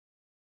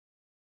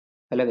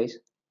Hello guys,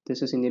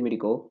 this is Indian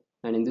Medico,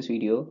 and in this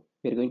video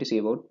we are going to see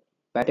about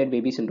battered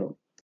baby syndrome.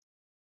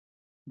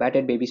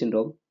 Battered baby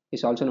syndrome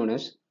is also known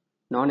as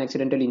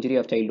non-accidental injury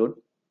of childhood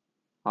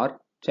or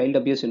child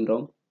abuse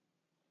syndrome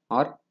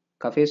or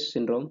Cafés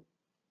syndrome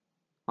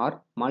or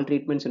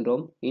maltreatment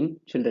syndrome in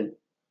children.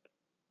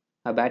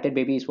 A battered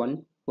baby is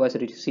one who has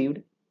received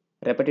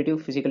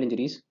repetitive physical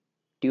injuries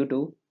due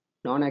to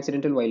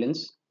non-accidental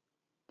violence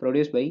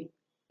produced by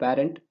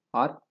parent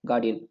or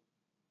guardian.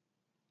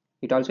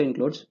 It also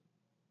includes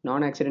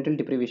non-accidental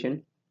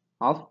deprivation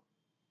of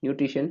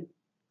nutrition,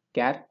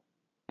 care,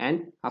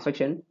 and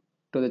affection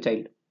to the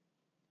child.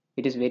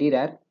 It is very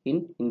rare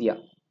in India.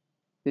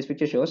 This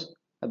picture shows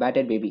a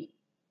battered baby.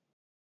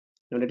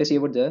 Now let us see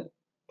about the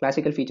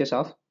classical features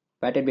of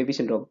battered baby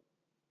syndrome.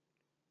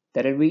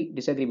 There will be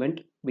disagreement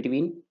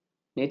between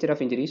nature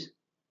of injuries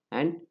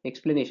and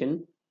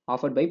explanation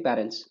offered by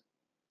parents.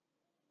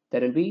 There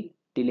will be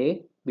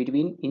delay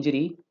between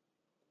injury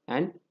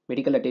and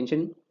medical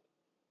attention.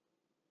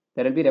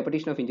 There will be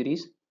repetition of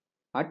injuries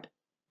at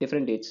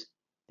different dates.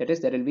 That is,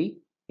 there will be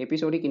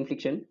episodic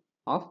infliction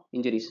of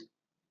injuries.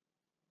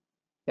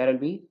 There will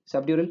be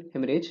subdural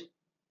hemorrhage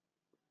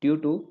due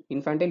to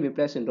infantile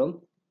whiplash syndrome,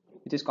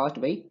 which is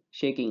caused by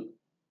shaking.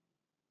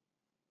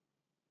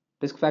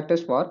 Risk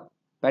factors for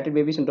battered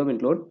baby syndrome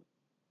include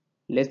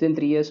less than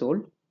 3 years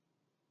old,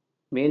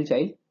 male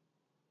child.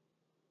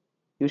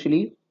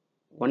 Usually,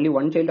 only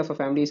one child of a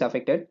family is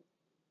affected.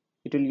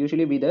 It will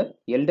usually be the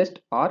eldest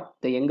or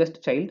the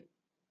youngest child,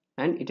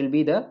 and it will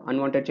be the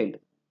unwanted child.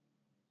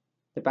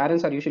 The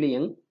parents are usually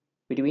young,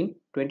 between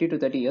 20 to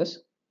 30 years.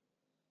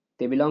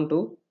 They belong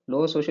to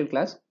lower social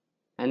class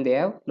and they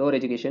have lower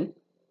education.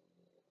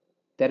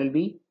 There will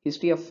be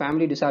history of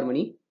family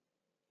disharmony,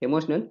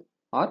 emotional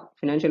or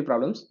financial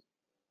problems.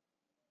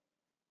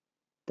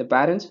 The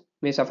parents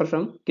may suffer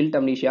from guilt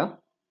amnesia.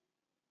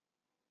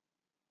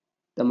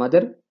 The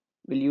mother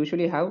will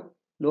usually have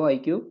low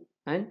IQ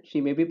and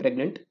she may be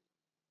pregnant.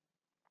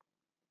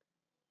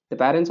 The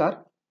parents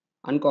are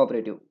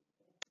uncooperative.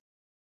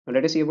 Now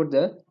let us see about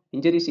the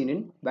injuries seen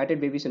in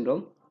battered baby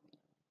syndrome.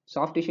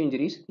 Soft tissue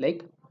injuries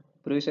like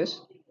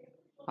bruises,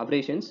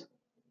 abrasions,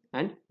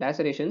 and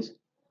lacerations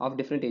of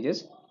different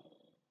ages,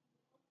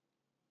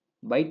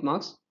 bite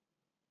marks,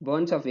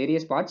 burns of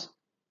various parts,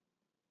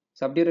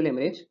 subdural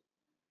hemorrhage,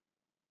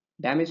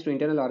 damage to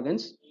internal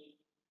organs,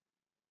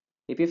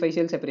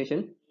 epiphyseal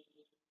separation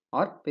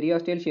or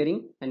periosteal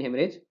shearing and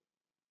hemorrhage,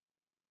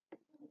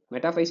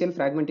 metaphyseal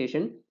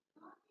fragmentation,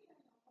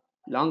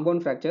 long bone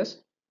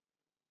fractures,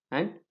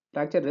 and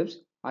fractured ribs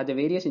are the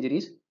various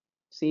injuries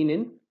seen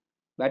in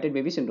battered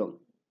baby syndrome.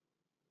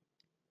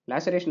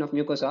 Laceration of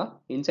mucosa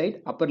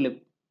inside upper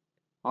lip,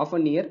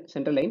 often near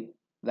central line,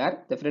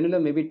 where the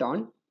frenulum may be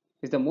torn,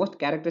 is the most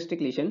characteristic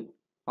lesion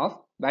of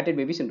battered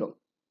baby syndrome.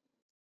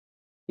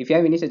 If you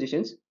have any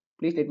suggestions,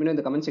 please let me know in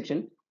the comment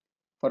section.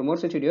 For more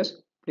such videos,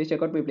 please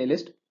check out my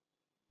playlist.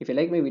 If you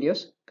like my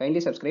videos, kindly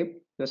subscribe.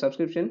 Your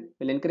subscription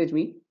will encourage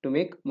me to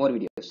make more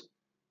videos.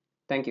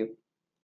 Thank you.